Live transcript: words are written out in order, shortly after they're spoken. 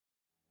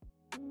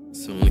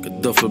Sound like a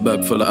duffel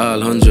bag full of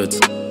all hundreds.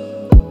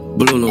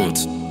 Blue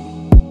notes.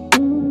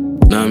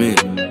 Know what I mean?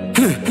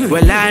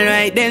 Well,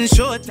 alright then,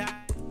 showtime.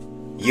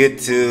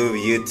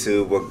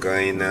 YouTube, what's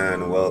going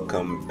on?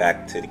 Welcome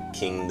back to the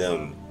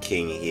kingdom.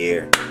 King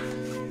here.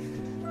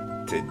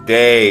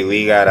 Today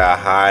we got a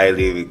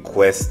highly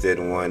requested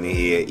one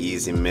here,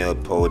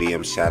 ezmil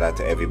Podium. Shout out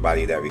to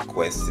everybody that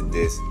requested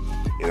this.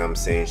 You know what I'm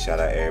saying? Shout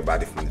out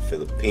everybody from the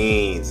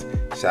Philippines.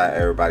 Shout out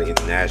everybody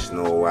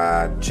international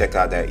wide. Check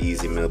out that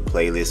ezmil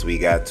playlist we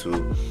got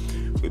too.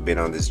 We've been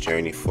on this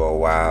journey for a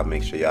while.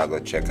 Make sure y'all go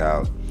check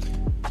out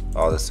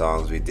all the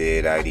songs we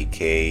did.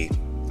 IDK,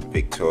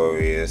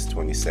 Victorious,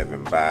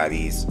 27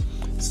 Bodies,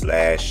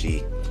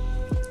 Slashy.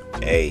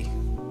 Hey,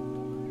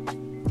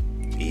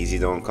 Easy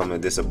don't come to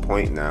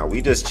disappoint now.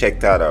 We just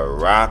checked out a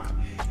rock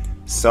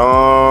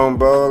song,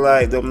 bro.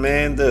 Like, the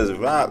man does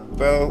rock,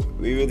 bro.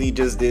 We really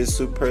just did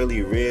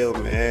Superly Real,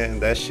 man.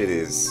 That shit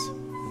is,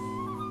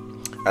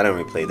 I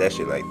done replayed that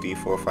shit like 3,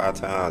 4, 5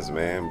 times,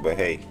 man. But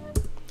hey,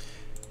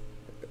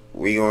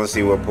 we gonna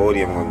see what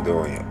Podium gonna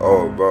do here.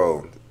 Oh,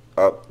 bro,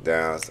 up,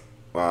 down,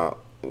 wow,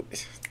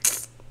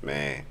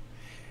 man.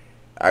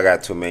 I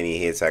got too many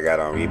hits I got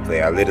on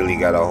replay. I literally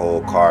got a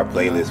whole car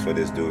playlist for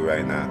this dude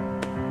right now.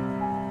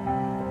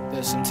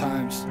 There's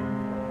sometimes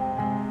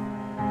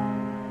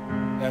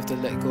you have to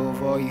let go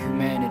of all your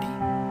humanity.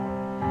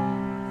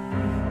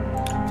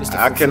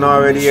 I can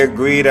already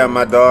agree that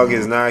my dog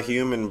is not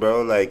human,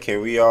 bro. Like,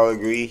 can we all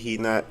agree he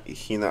not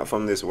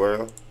from this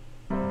world?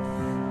 You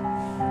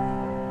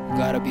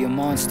gotta be a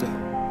monster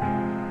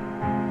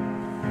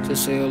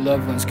just so your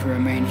loved ones can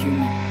remain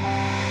human.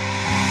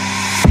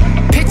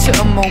 Picture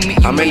a moment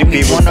you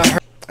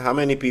How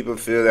many people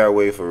feel that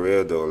way for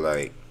real though?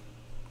 Like,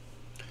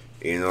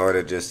 in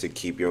order just to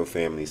keep your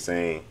family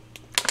sane,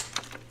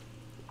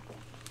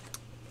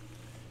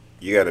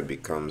 you gotta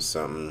become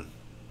something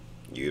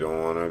you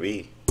don't wanna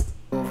be.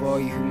 Of all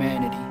your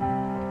humanity,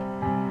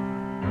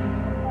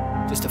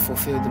 just to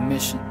fulfill the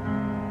mission.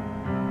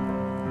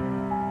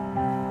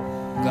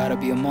 You gotta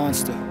be a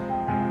monster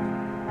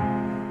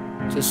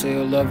just so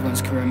your loved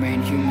ones can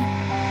remain human.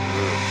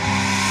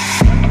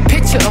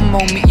 Picture a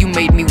moment you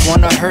made me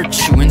wanna hurt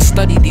you and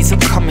study these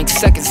upcoming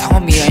seconds,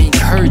 homie, I ain't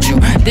heard you.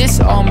 This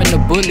arm and the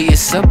bully is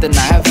something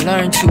I have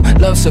learned to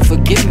love, so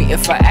forgive me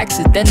if I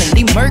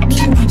accidentally murk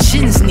you.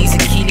 Shins, knees,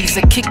 Achilles,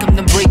 I kick them,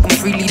 then break them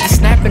freely. The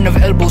snapping of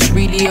elbows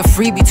really a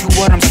freebie to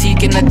what I'm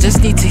seeking. I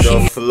just need to hear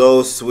the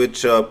flow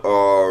switch up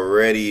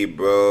already,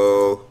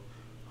 bro.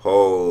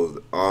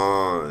 Hold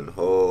on.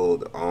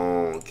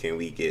 Can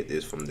we get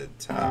this from the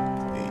top,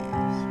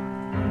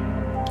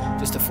 please?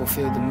 Just to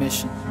fulfill the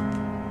mission.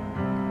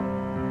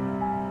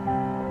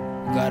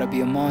 You gotta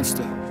be a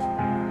monster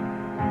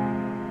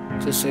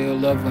just so your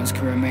loved ones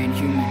can remain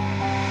human.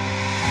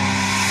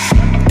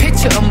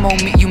 Picture a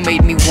moment you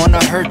made me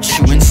wanna hurt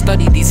you and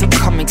study these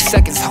upcoming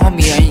seconds,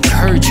 homie, I ain't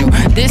heard you.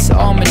 This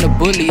arm and the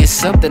bully is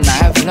something I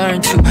have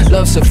learned to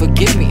love, so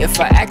forgive me if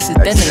I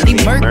accidentally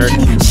murk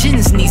you.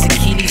 Shins, knees,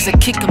 Achilles, I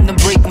kick them, then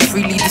break them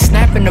freely. The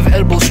snapping of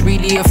elbows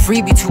really a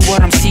freebie to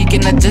what I'm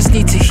seeking. I just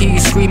need to hear you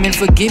screaming,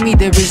 forgive me,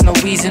 there is no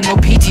reason, no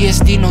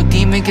PTSD, no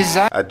demon, cause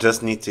I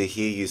just need to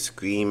hear you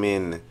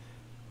screaming.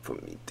 For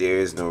me, there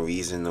is no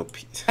reason, no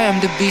I am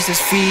the beast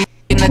that's feeding.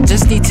 I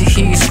just need to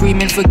hear you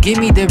screaming, forgive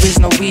me, there is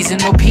no reason,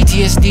 no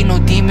PTSD, no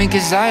demon,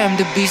 cause I am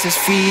the beast that's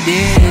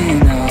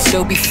feeding.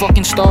 Still be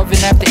fucking starving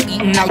after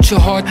eating out your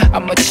heart.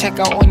 I'ma check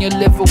out on your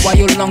liver while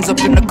your lungs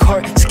up in the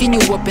cart. Skin you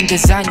up and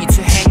design you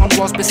to hang on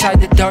walls beside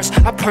the darts.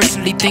 I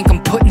personally think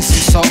I'm putting some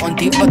salt on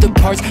the other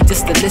parts,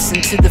 just to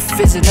listen to the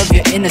fizzing of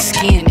your inner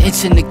skin,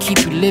 itching to keep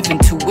you living,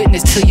 to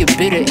witness till you're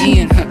bitter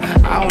in.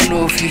 I don't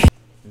know if you.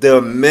 The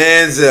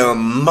man's a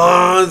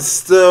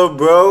monster,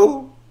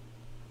 bro.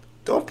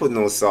 Don't put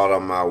no salt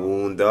on my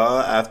wound,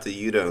 dog, after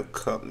you done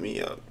cut me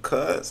up,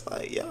 cuz.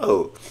 Like,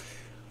 yo,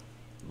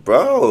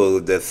 bro,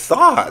 the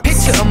thoughts.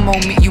 Picture a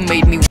moment you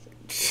made me.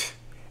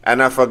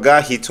 And I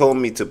forgot he told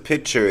me to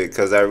picture it,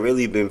 cuz I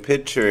really been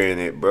picturing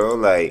it, bro.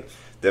 Like,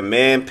 the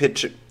man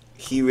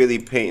he really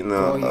painting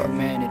all your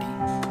humanity.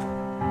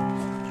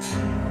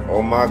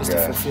 Oh my gosh. Just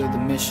to fulfill the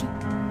mission.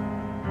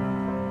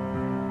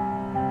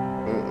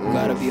 You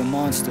gotta be a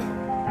monster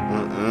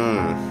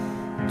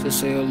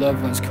just so your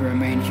loved ones can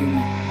remain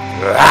human.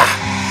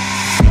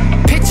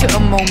 Picture a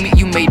moment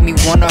you made me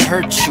wanna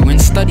hurt you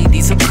and study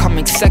these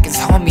upcoming seconds,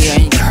 homie,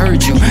 I ain't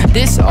heard you.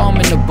 This arm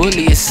and the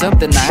bully is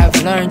something I have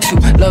learned to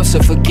love,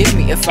 so forgive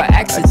me if I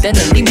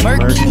accidentally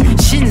murk you.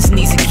 Shins,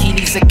 knees,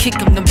 Achilles, I kick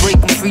them, then break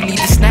them freely.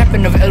 The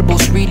snapping of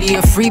elbows really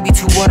a freebie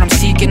to what I'm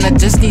seeking. I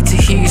just need to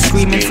hear you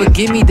screaming,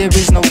 forgive me, there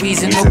is no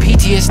reason, no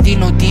PTSD,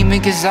 no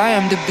demon, cause I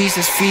am the beast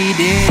that's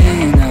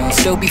feeding.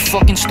 Still be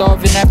fucking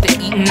starving after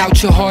eating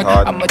out your heart.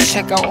 I'ma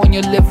check out on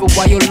your liver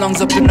while your lungs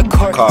up in the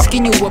cart.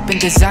 Skin you up and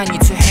design you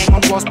to hang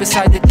on walls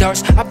beside the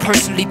darts. I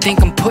personally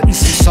think I'm putting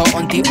some salt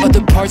on the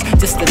other parts,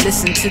 just to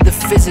listen to the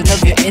fizzing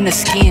of your inner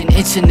skin,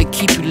 itching to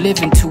keep you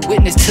living, to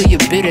witness till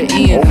your bitter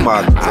end. Oh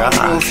my I don't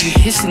know if you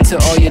listen to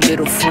all your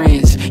little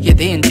friends, yeah,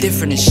 they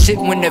indifferent as shit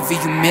whenever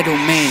you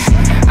middleman.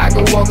 I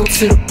can walk up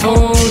to the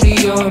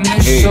podium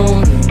and show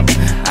them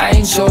I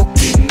ain't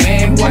joking,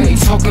 man. Why you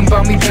talking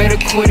about me? Better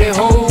quit it,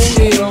 hold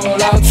it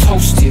all, I'll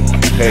toast you.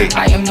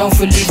 I am known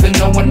for leaving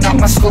no one out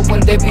my scope when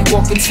they be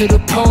walking to the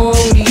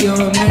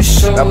podium and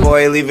show. That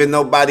boy ain't leaving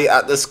nobody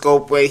out the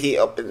scope when he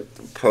up in the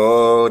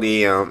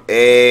podium.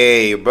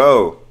 Hey,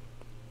 bro.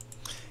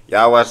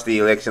 Y'all watched the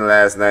election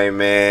last night,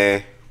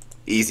 man.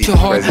 Easy for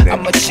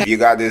president. If you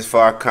got this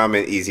far,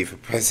 comment easy for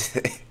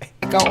president.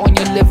 Out on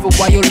your liver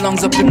while your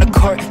lungs up in the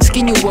cart,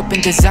 skin you up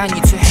and design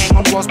you to hang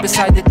on walls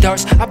beside the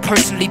darts. I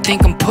personally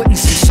think I'm putting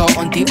some salt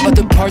on the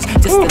other parts,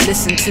 just to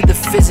listen to the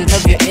fizzing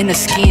of your inner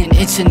skin,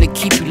 itching to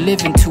keep you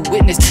living, to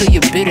witness till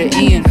your bitter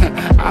end.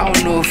 I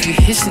don't know if you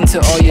listen to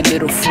all your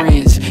little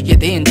friends, yeah,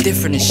 they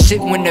indifferent as shit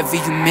whenever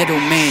you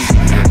middleman.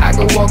 I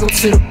can walk up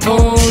to the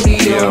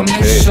podium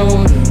and show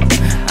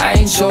them I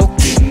ain't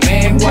joking,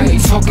 man. Why you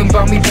talking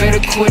about me?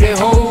 Better quit it,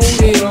 hold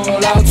it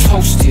all, I'll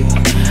toast you.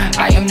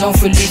 I am known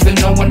for leaving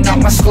no one out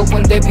my scope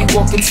when they be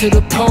walking to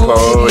the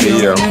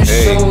podium and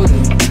show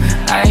them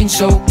I ain't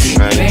joking,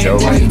 man.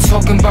 Why you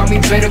talking about me?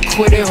 Better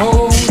quit it,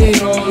 hold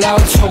it all, I'll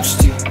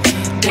toast you.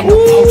 Then I'll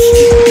post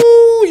you.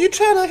 Ooh, you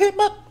tryna hit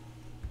my...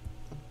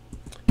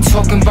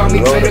 Talking about me,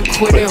 better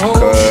quit it, hold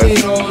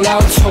it all,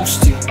 I'll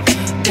toast you.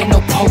 Then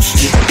they'll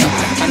post you.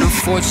 An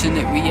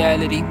unfortunate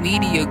reality,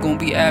 media gon'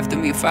 be after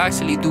me if I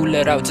actually do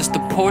let out just a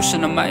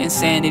portion of my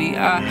insanity.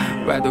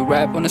 I'd rather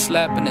rap on a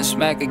slap and then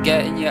smack a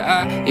gat in your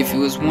eye. If you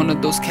was one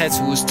of those cats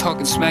who was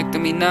talking smack to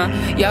me now,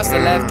 y'all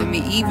still laugh at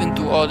me even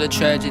through all the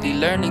tragedy,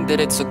 learning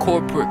that it's a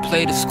corporate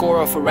play to score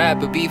off a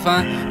rap, but be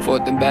fine.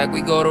 Forth and back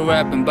we go to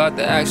rapping about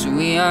the action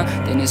we on.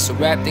 Then it's a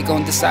rap, they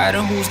gon' decide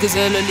on who's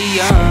Gazelle or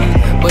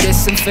Leon. But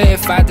it's unfair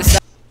if I decide.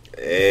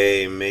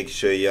 Hey, make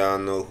sure y'all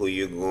know who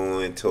you're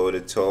going toe to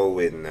toe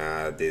with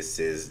now. This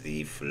is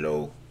the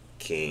Flow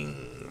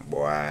King,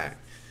 boy.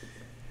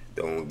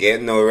 Don't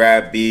get no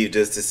rap beef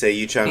just to say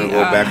you trying to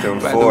go back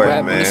and forth,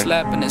 rap man.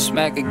 Slapping and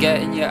smack a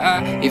gat in your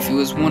eye. If you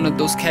was one of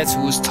those cats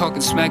who was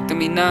talking smack to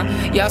me now,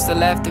 y'all still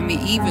laughed at me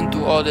even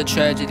through all the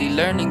tragedy,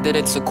 learning that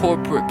it's a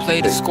corporate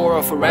play to score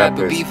off a rap,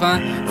 but be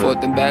fine.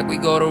 Forth and back we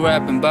go to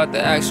rapping about the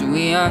action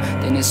we on.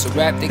 Then it's a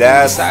rap.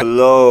 That's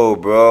flow,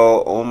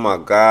 bro. Oh my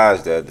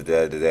gosh.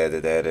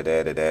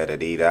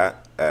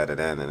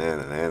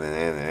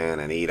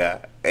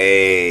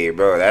 Hey,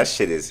 bro, that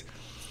shit is...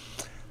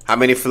 How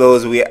many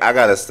flows I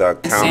gotta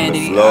start counting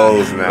the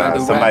flows now.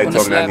 Somebody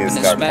told me I need to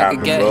start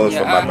counting the flows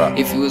for my thought.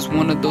 If you was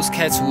one of those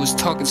cats who was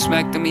talking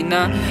smack to me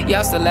now,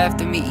 y'all still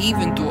laughed at me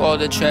even through all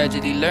the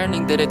tragedy,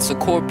 learning that it's a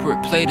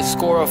corporate play to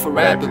score off a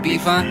rap, but be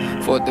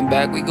fine. Forth and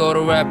back we go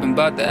to rapping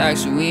about the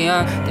action we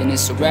on. Then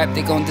it's a rap,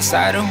 they gon'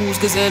 decide on who's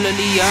Gazelle or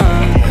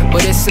Leon.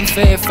 But it's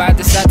unfair if I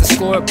decide to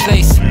score a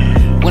place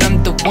when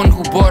I'm the one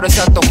who brought us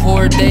out the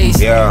horror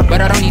days.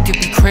 But I don't need to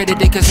be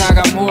credited cause I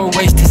got more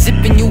ways to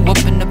zipping you up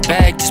in the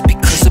bag just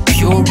because of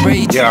pure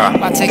rage.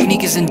 My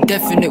technique is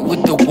indefinite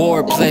with the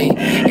war play.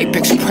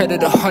 Apex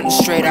predator hunting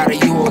straight out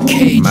of your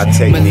cage. My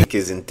technique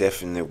is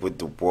indefinite with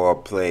the war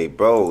play.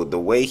 Bro, the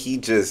way he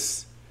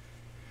just...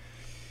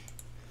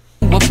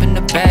 up in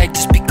the bag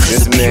just because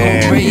this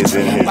man is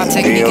in his my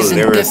technique is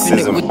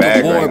indefinite with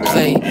the war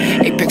play.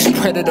 Apex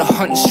predator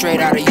hunting straight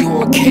out of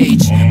your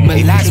cage.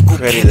 Melodical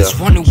killers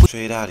running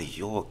straight out of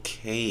your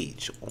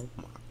cage. Oh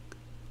my.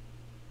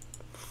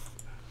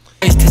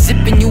 To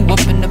zipping you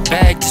up in the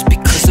bag just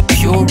because of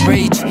pure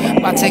rage.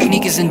 My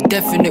technique is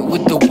indefinite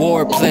with the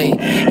war play.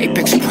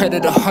 Apex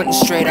predator hunting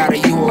straight out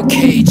of your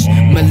cage.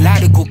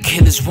 Melodical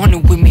killers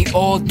running with me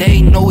all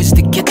day. Know it's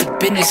to get the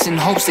business in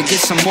hopes to get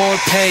some more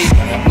pay.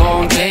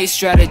 Long days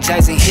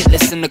strategizing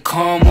hitless in the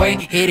calm way.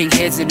 Hitting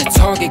heads in the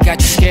target got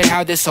you scared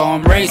how this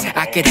arm raised.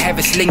 I could have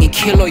a sling and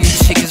kill all you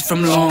chickens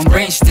from long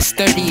range. This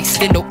 30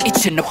 extendo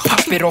itching to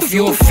pop it off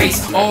your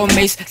face. All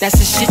mace, that's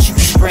the shit you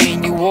be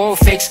spraying. You all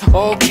fakes,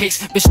 all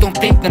cakes. Bitch don't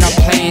think that I'm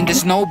playing.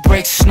 There's no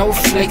breaks,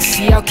 snowflakes.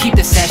 See, I'll keep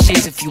the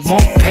sachets if you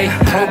won't pay.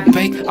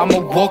 Probate, I'm a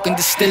walking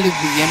distillery,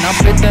 and I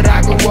bet that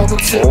I can walk up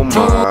to oh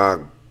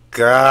my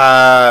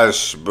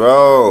gosh,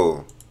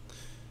 bro.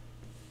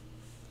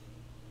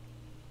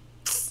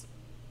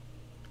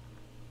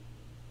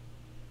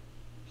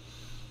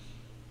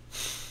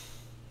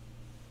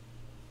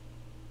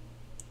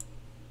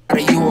 Out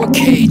of your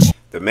cage.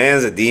 The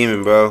man's a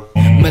demon, bro.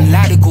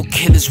 Melodical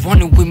killers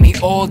running with me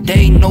all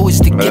day. Know it's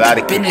to get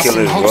the business killers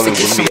and hopes rolling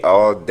to get with some me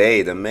all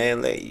day. The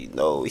man let you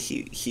know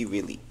he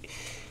really,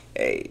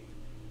 hey,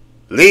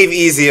 leave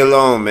Easy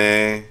alone,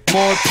 man.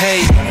 more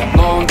pay.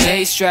 Long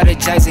days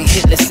strategizing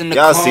hitless in the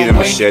y'all see the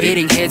machete.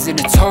 Hitting heads in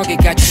the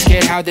target got you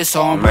scared how this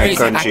all my raised.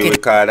 country we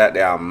call that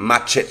there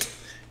machete.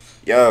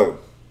 Yo,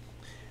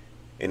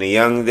 in the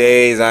young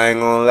days, I ain't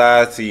gonna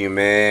lie to you,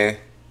 man.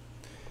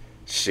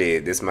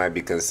 Shit, this might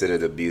be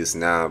considered abuse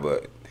now,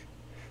 but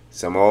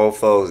some old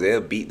folks,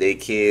 they'll beat their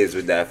kids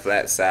with that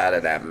flat side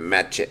of that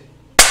machete.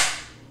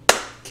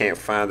 can't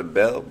find the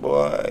belt,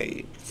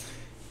 boy.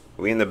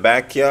 We in the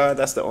backyard.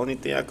 That's the only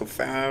thing I can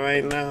find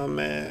right now,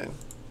 man.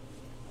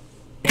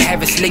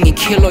 Have it sling and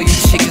kill all you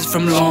chickens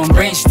from long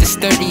range. This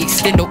 30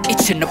 extendo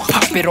itching to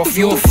pop it off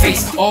your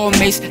face. All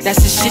mace,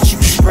 that's the shit you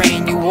be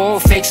spraying. You all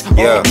fakes,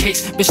 all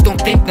cakes. Bitch, don't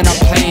think that I'm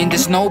playing.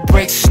 There's no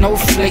breaks,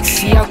 snowflakes.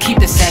 See, I'll keep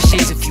the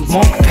sachets if you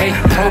won't pay.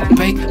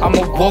 Propane, I'm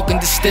a walking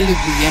distillery,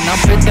 and I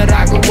bet that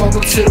I could walk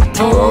up to the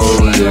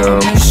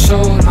podium and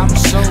show.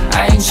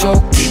 I ain't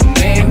joking,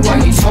 man.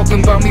 Why you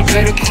talking about me?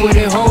 Better quit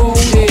it, hold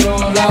it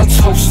all. I'll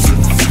toast it.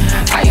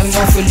 I am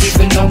known for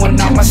leaving no one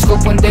out my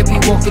scope when they be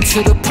walking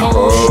to the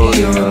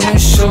podium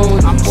and show.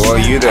 Boy,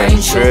 you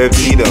done tripped,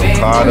 he done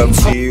caught up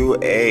to you.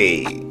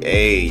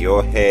 Hey,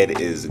 your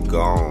head is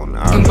gone.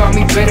 About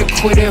me, better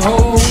quit it,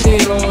 hold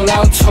it all.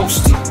 I'll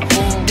toast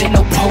it, then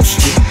no post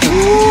it.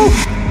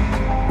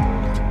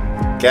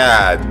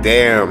 God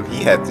damn,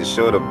 he had to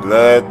show the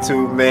blood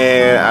too,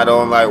 man. I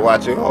don't like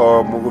watching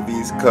horror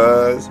movies,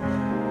 cuz.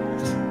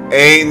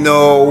 Ain't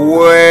no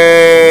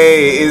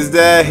way. Is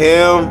that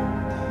him?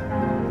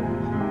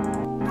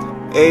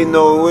 Ain't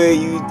no way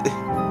you.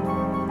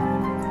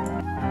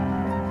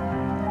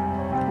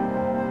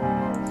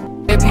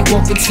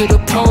 Walking to the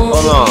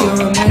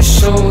podium and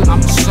show.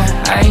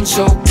 I ain't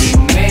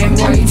joking, man.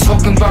 Why you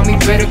talking about me?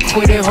 Better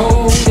quit it,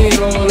 hold it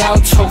all. I'll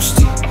toast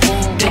it,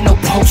 then no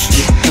post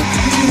it.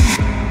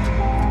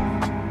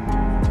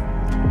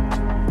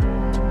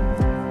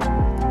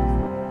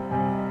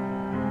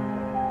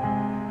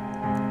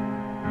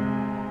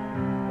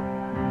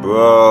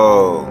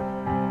 Bro.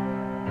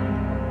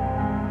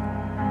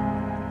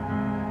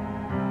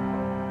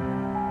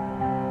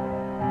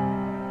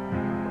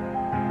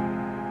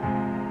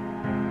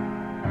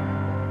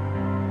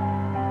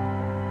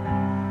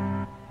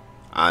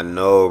 I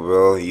know,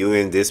 bro. You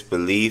in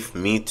disbelief?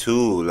 Me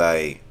too.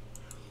 Like,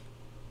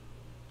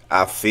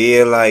 I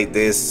feel like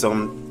there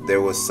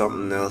was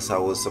something else I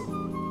was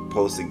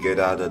supposed to get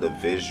out of the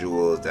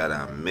visuals that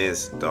I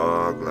missed,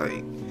 dog.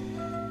 Like,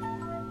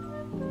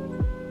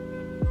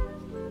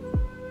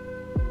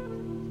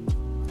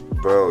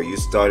 bro, you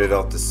started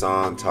off the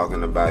song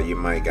talking about you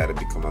might gotta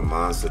become a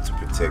monster to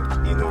protect,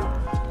 you know,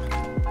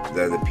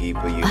 the other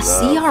people you love.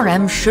 A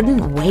CRM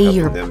shouldn't weigh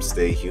your. Them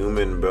stay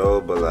human,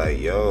 bro. But like,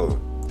 yo.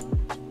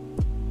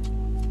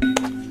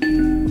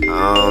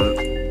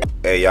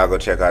 Hey, y'all go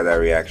check out that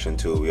reaction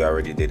too. We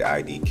already did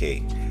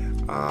IDK.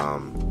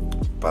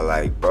 But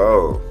like,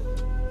 bro,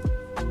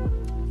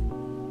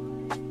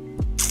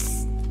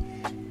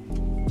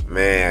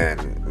 man,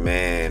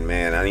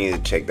 I need to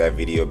check that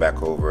video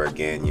back over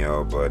again,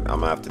 yo. But I'm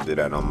gonna have to do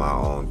that on my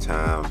own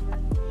time.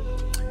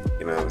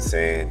 You know what I'm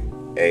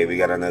saying? Hey, we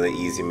got another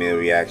ezmil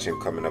reaction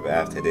coming up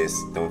after this.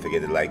 Don't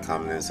forget to like,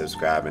 comment, and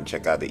subscribe, and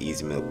check out the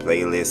ezmil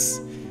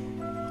playlist.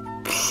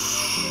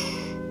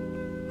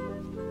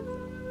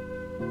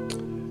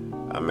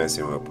 I'm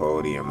messing with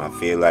Podium. I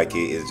feel like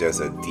it is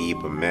just a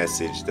deeper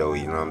message, though.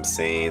 You know what I'm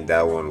saying?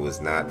 That one was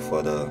not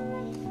for the.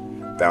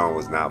 That one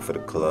was not for the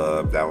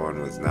club. That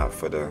one was not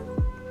for the.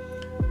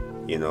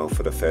 You know,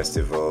 for the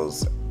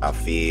festivals. I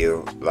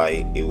feel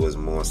like it was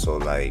more so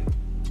like,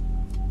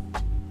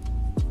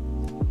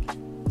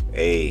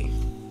 hey,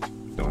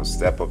 don't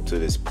step up to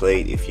this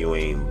plate if you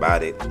ain't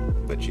about it.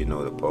 But you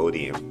know the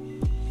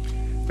Podium.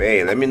 But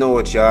hey, let me know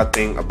what y'all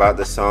think about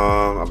the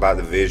song, about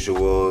the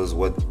visuals.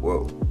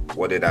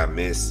 What did I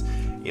miss?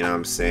 You know what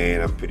I'm saying?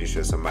 I'm pretty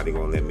sure somebody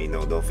gonna let me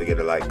know. Don't forget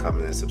to like,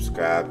 comment, and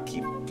subscribe.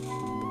 Keep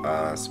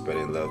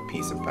spreading love,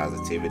 peace, and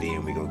positivity,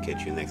 and we gonna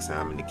catch you next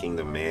time in the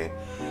kingdom, man.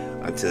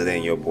 Until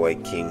then, your boy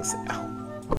King's out.